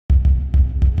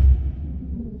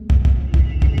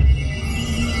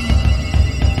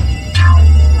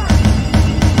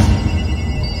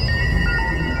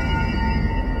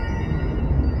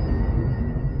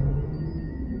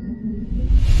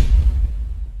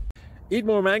Eat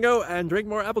more mango and drink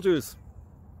more apple juice.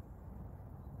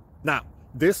 Now,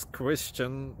 this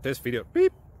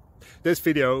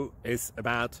video is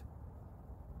about...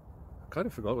 I kind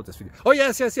of forgot what this video... Oh,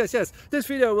 yes. This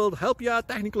video will help you out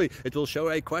technically. It will show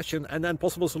a question and then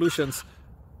possible solutions.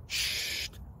 Shh.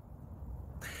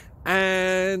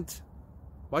 And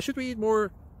why should we eat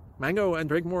more mango and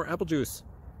drink more apple juice?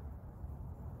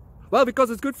 Well, because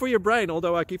it's good for your brain,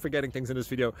 although I keep forgetting things in this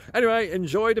video. Anyway,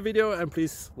 enjoy the video and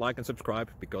please like and subscribe,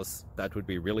 because that would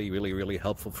be really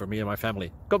helpful for me and my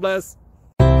family. God bless!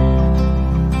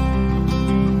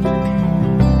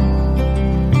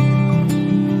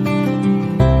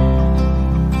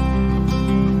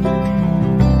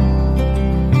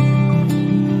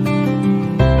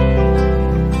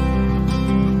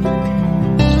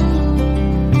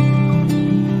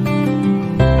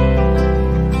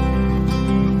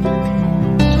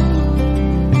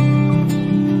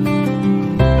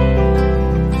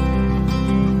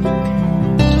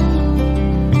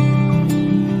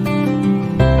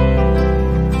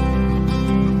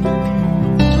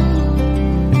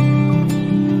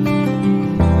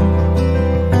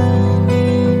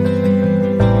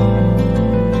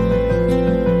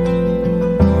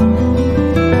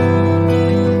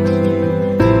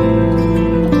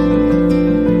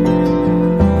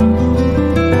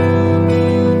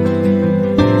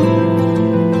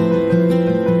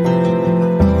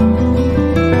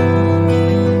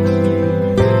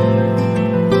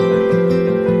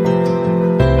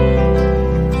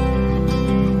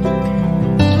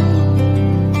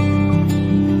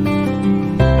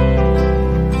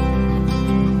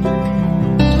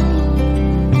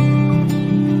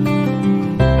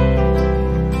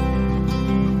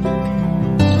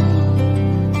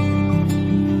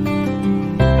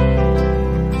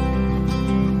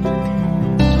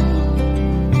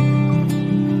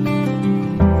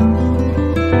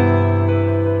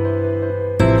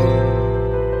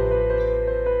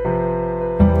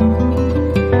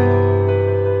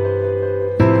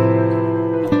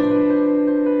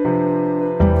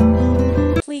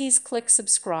 Please click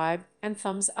subscribe and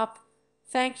thumbs up.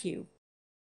 Thank you.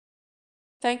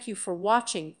 Thank you for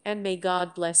watching, and may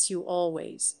God bless you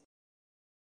always.